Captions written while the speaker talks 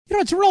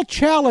It's a real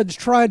challenge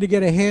trying to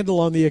get a handle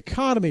on the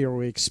economy. Are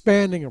we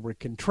expanding? Are we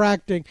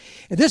contracting?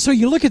 And then so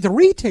you look at the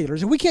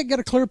retailers, and we can't get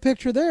a clear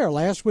picture there.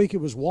 Last week it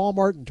was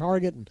Walmart and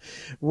Target and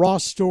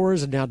Ross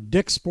stores, and now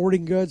Dick's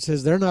Sporting Goods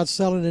says they're not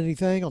selling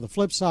anything. On the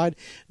flip side,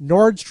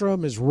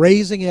 Nordstrom is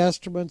raising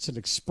estimates, and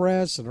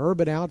Express and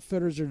Urban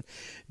Outfitters are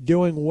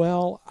doing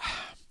well.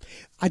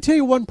 I tell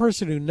you one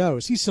person who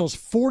knows. He sells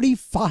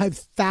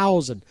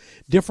 45,000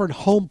 different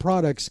home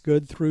products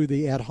good through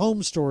the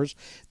at-home stores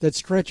that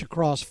stretch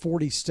across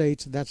 40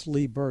 states, and that's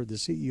Lee Bird, the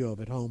CEO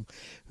of At Home,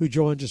 who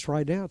joins us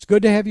right now. It's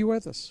good to have you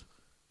with us.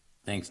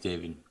 Thanks,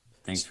 David.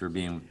 Thanks for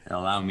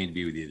allowing me to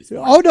be with you this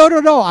morning. Oh,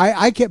 no.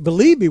 I can't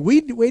believe me.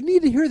 We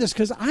need to hear this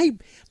because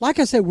like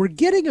I said, we're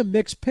getting a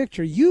mixed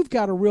picture. You've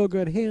got a real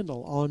good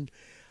handle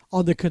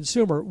on the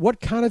consumer, what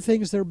kind of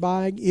things they're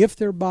buying, if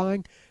they're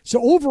buying.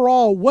 So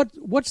overall,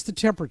 what's the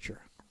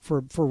temperature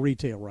for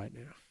retail right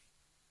now?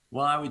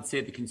 Well, I would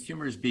say the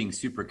consumer is being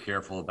super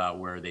careful about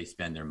where they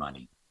spend their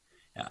money.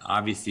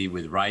 Obviously,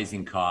 with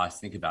rising costs,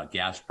 think about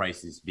gas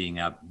prices being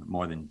up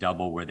more than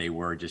double where they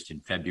were just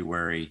in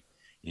February.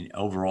 In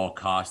overall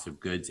costs of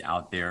goods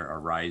out there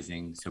are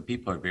rising. So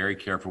people are very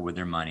careful with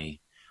their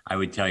money. I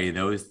would tell you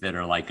those that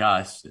are like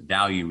us,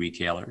 value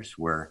retailers,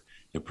 where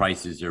the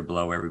prices are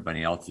below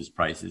everybody else's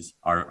prices,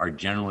 are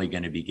generally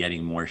going to be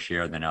getting more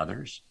share than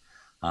others.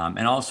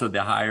 And also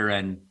the higher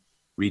end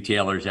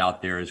retailers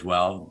out there as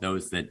well,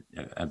 those that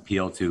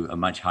appeal to a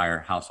much higher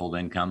household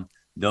income,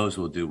 those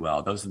will do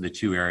well. Those are the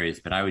two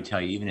areas. But I would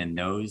tell you, even in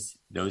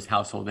those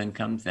household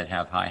incomes that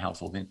have high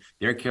household income,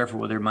 they're careful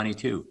with their money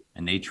too.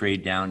 And they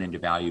trade down into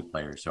value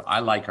players. So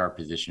I like our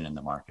position in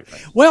the market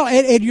right now. Well,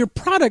 and your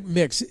product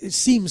mix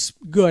seems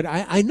good.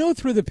 I know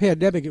through the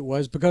pandemic it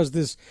was because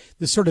this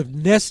sort of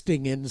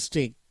nesting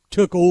instinct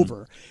took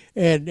over,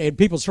 and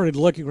people started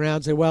looking around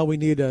and say, well, we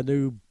need a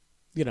new,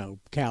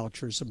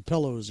 couch or some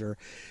pillows or,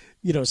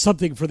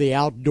 something for the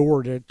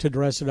outdoor to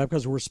dress it up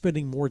because we're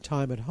spending more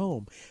time at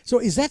home. So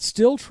is that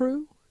still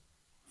true?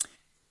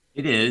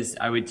 It is.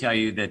 I would tell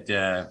you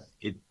that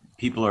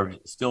people are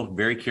still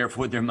very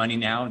careful with their money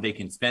now. They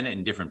can spend it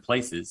in different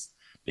places.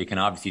 They can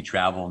obviously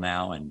travel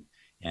now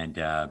and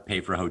pay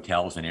for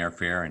hotels and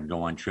airfare and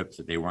go on trips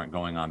that they weren't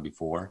going on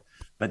before.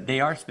 But they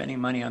are spending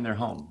money on their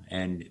home,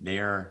 and they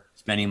are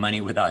spending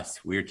money with us.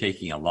 We're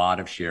taking a lot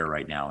of share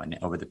right now. And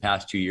over the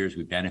past 2 years,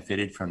 we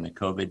benefited from the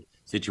COVID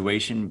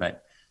situation.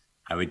 But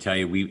I would tell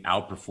you, we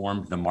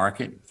outperformed the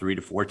market 3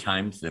 to 4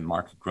 times the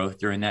market growth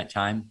during that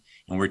time.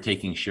 And we're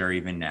taking share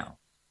even now.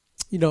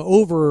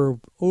 Over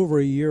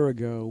a year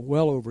ago,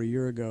 well over a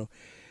year ago,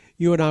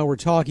 you and I were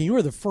talking. You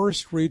were the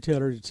first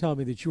retailer to tell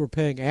me that you were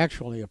paying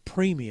actually a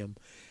premium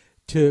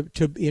to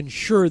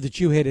ensure that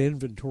you had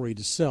inventory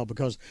to sell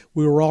because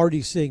we were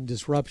already seeing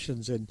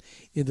disruptions in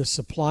the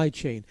supply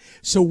chain.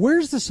 So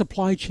where's the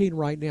supply chain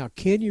right now?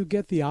 Can you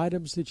get the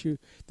items that you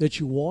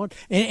want?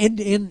 And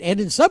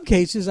in some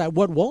cases,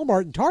 what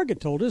Walmart and Target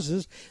told us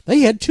is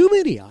they had too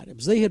many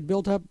items. They had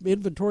built up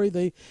inventory.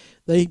 They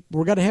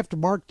were going to have to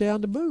mark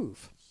down to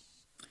move.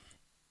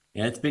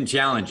 Yeah, it's been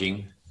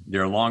challenging.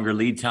 There are longer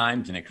lead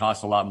times, and it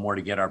costs a lot more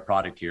to get our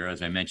product here,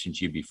 as I mentioned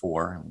to you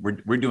before.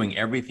 We're doing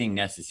everything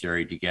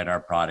necessary to get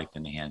our product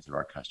in the hands of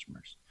our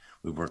customers.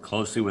 We've worked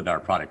closely with our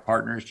product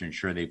partners to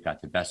ensure they've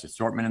got the best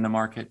assortment in the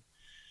market.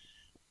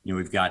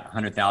 We've got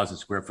 100,000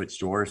 square foot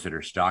stores that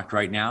are stocked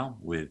right now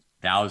with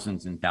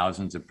thousands and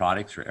thousands of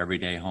products for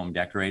everyday home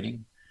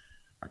decorating.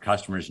 Our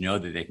customers know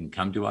that they can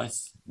come to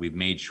us. We've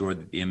made sure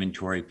that the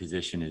inventory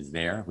position is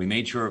there. We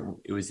made sure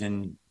it was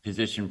in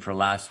position for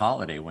last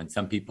holiday when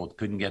some people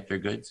couldn't get their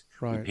goods.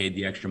 Right. We paid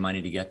the extra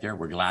money to get there.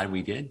 We're glad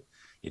we did.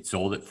 It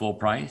sold at full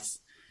price.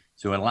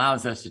 So it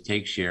allows us to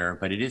take share,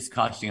 but it is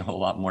costing a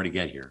whole lot more to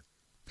get here.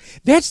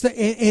 That's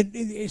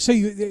so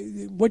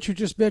what you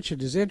just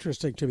mentioned is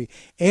interesting to me.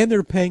 And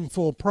they're paying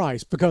full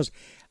price because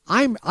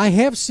I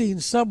have seen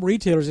some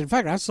retailers. In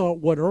fact, I saw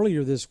one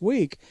earlier this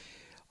week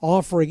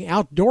offering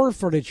outdoor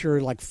furniture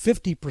like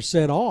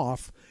 50%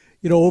 off,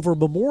 over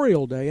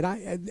Memorial Day.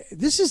 And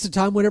this is the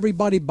time when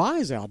everybody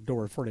buys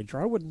outdoor furniture.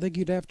 I wouldn't think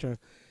you'd have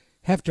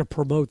to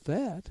promote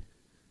that.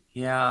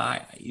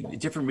 Yeah,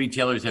 different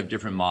retailers have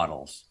different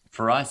models.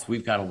 For us,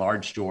 we've got a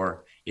large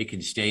store. It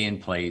can stay in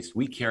place.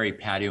 We carry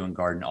patio and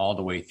garden all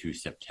the way through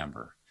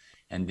September.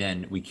 And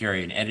then we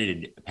carry an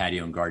edited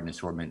patio and garden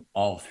assortment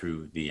all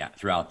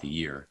throughout the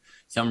year.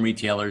 Some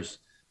retailers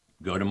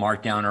go to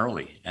markdown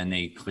early and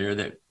they clear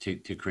that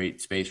to create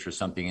space for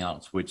something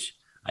else, which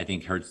I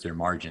think hurts their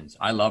margins.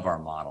 I love our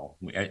model.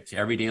 It's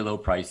everyday low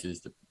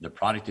prices. The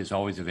product is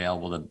always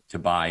available to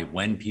buy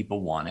when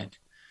people want it.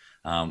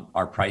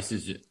 Our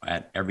prices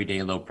at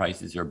everyday low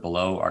prices are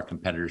below our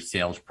competitors'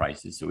 sales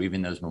prices. So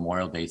even those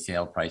Memorial Day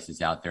sale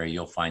prices out there,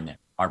 you'll find that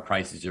our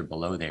prices are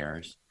below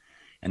theirs.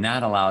 And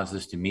that allows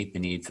us to meet the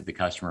needs of the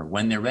customer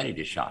when they're ready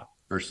to shop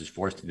versus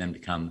forcing them to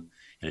come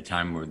at a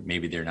time where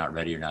maybe they're not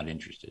ready or not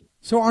interested.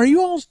 So are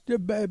you all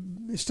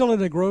still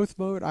in a growth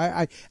mode?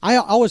 I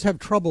always have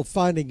trouble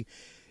finding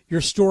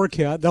your store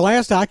count. The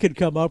last I could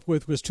come up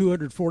with was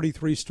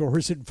 243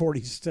 stores in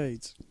 40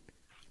 states.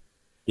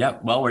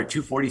 Yep. Well, we're at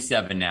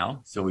 247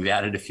 now. So we've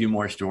added a few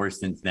more stores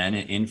since then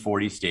in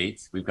 40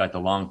 states. We've got the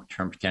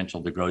long-term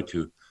potential to grow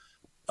to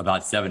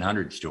about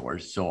 700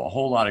 stores. So a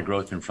whole lot of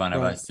growth in front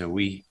of us. So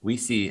we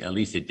see at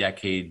least a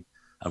decade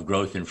of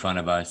growth in front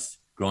of us,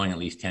 growing at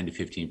least 10 to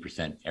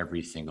 15%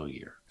 every single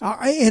year.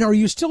 And are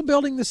you still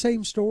building the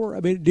same store? I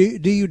mean, do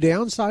you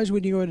downsize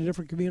when you go into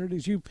different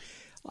communities?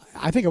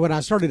 I think when I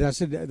started, I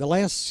said the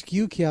last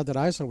SKU count that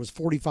I saw was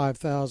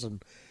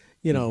 45,000,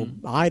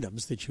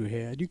 items that you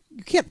had. You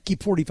can't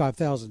keep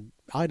 45,000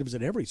 items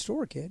in every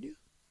store, can you?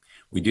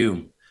 We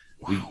do.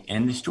 Wow.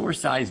 And the store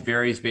size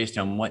varies based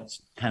on what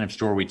kind of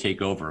store we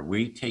take over.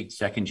 We take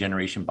second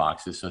generation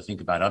boxes. So think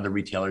about other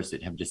retailers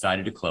that have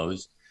decided to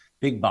close,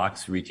 big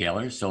box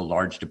retailers. So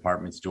large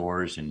department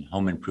stores and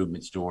home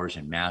improvement stores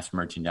and mass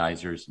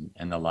merchandisers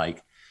and the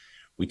like.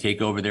 We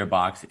take over their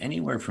box.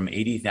 Anywhere from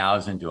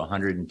 80,000 to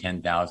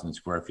 110,000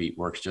 square feet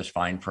works just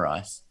fine for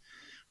us.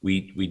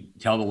 We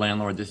tell the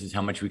landlord this is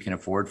how much we can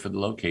afford for the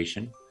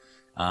location.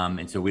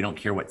 And so we don't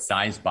care what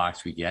size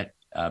box we get.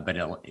 But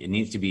it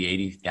needs to be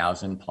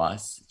 80,000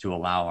 plus to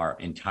allow our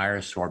entire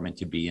assortment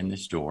to be in the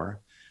store,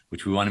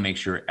 which we want to make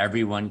sure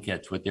everyone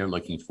gets what they're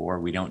looking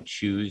for. We don't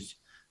choose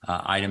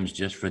items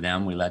just for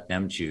them. We let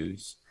them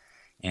choose.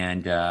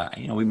 And,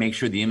 we make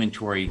sure the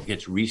inventory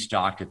gets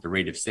restocked at the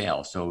rate of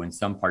sale. So in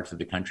some parts of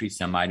the country,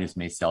 some items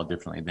may sell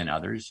differently than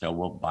others. So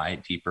we'll buy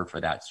it deeper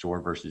for that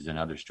store versus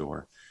another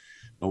store.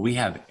 But we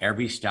have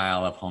every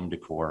style of home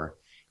decor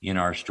in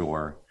our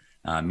store,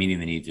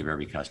 meeting the needs of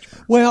every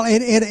customer. Well,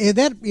 and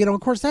that, of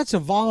course, that's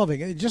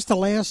evolving. Just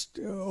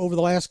over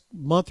the last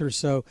month or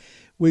so,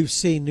 we've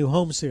seen new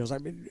home sales. I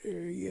mean,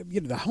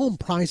 the home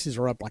prices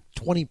are up like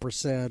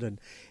 20%,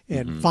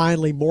 and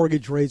finally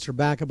mortgage rates are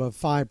back above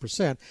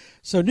 5%.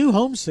 So new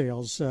home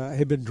sales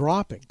have been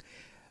dropping.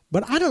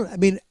 But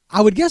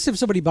I would guess if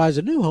somebody buys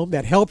a new home,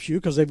 that helps you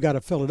because they've got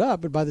to fill it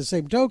up. But by the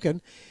same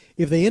token,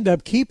 if they end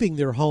up keeping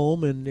their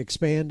home and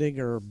expanding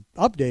or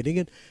updating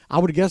it, I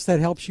would guess that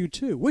helps you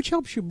too. Which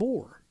helps you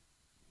more?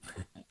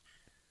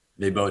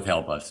 They both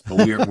help us,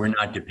 but we're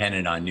not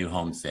dependent on new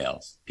home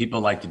sales.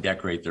 People like to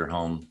decorate their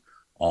home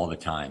all the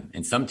time.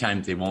 And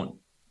sometimes they won't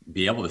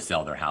be able to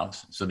sell their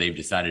house. So they've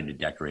decided to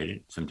decorate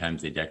it.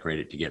 Sometimes they decorate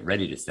it to get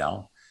ready to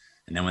sell.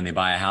 And then when they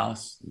buy a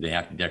house, they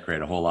have to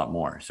decorate a whole lot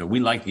more. So we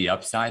like the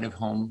upside of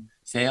home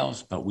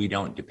sales, but we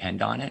don't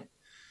depend on it.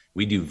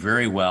 We do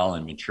very well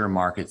in mature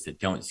markets that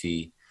don't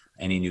see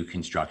any new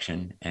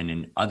construction. And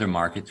in other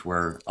markets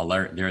where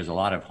there's a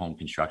lot of home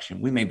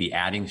construction, we may be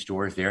adding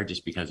stores there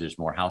just because there's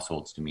more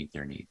households to meet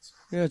their needs.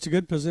 Yeah, it's a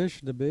good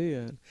position to be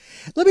in.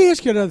 Let me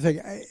ask you another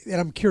thing that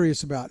I'm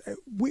curious about.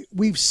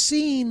 We've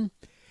seen,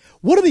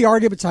 one of the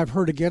arguments I've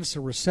heard against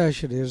a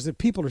recession is that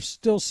people are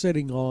still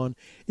sitting on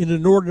an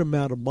inordinate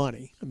amount of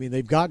money. I mean,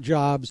 they've got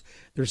jobs.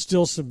 There's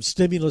still some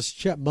stimulus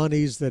check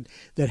monies that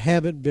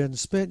haven't been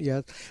spent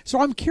yet.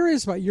 So I'm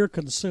curious about your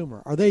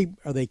consumer. Are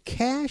they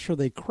cash or are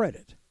they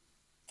credit?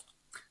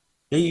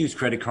 They use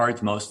credit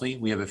cards mostly.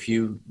 We have a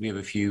few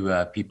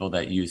people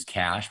that use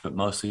cash, but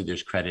mostly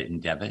there's credit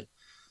and debit.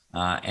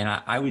 And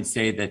I would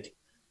say that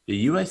the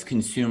U.S.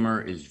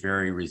 consumer is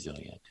very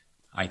resilient.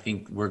 I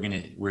think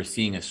we're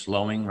seeing a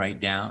slowing right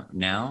down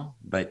now,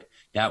 but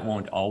that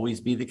won't always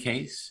be the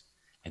case.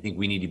 I think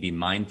we need to be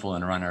mindful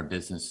and run our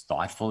business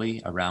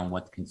thoughtfully around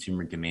what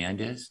consumer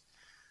demand is.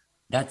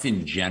 That's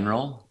in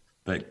general,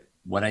 but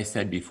what I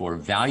said before,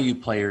 value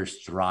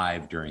players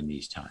thrive during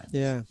these times.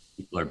 Yeah.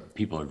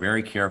 People are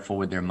very careful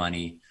with their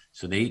money.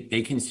 So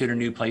they consider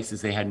new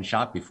places they hadn't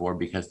shopped before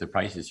because the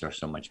prices are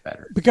so much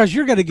better. Because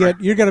you're going to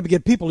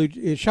get people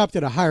who shopped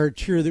at a higher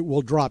tier that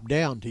will drop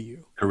down to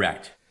you.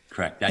 Correct.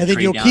 And then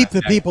you'll keep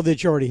the people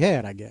that you already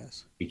had, I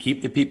guess. We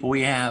keep the people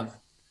we have.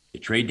 The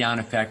trade down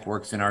effect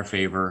works in our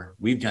favor.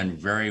 We've done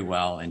very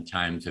well in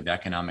times of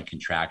economic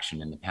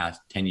contraction in the past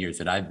 10 years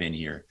that I've been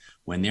here.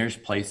 When there's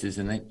places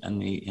in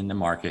the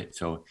market,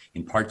 so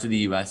in parts of the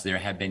U.S. there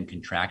have been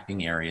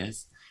contracting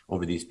areas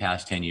over these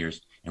past 10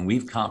 years, and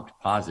we've comped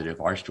positive.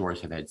 Our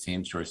stores have had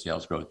same-store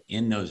sales growth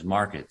in those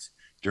markets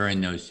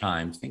during those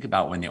times. Think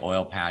about when the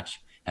oil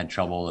patch had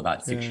trouble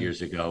about 6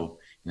 years ago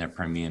in the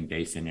Permian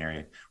Basin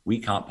area. We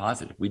comp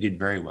positive. We did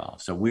very well.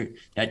 So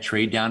that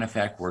trade down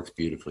effect works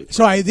beautifully.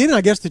 So I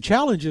guess the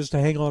challenge is to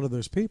hang on to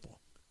those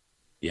people.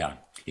 Yeah,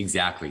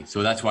 exactly.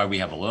 So that's why we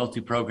have a loyalty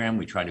program.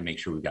 We try to make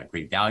sure we've got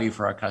great value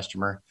for our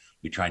customer.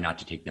 We try not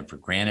to take them for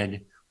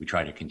granted. We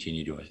try to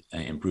continue to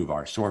improve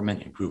our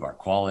assortment, improve our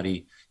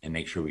quality, and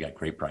make sure we got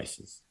great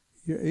prices.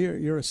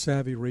 You're a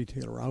savvy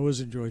retailer. I always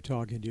enjoy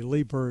talking to you.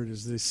 Lee Bird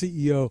is the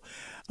CEO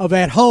of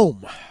At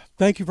Home.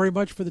 Thank you very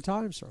much for the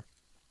time, sir.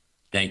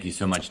 Thank you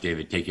so much,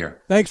 David. Take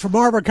care. Thanks for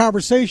more of our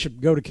conversation.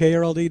 Go to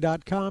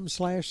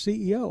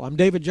krld.com/CEO. I'm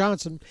David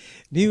Johnson,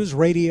 News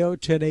Radio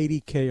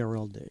 1080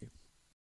 KRLD.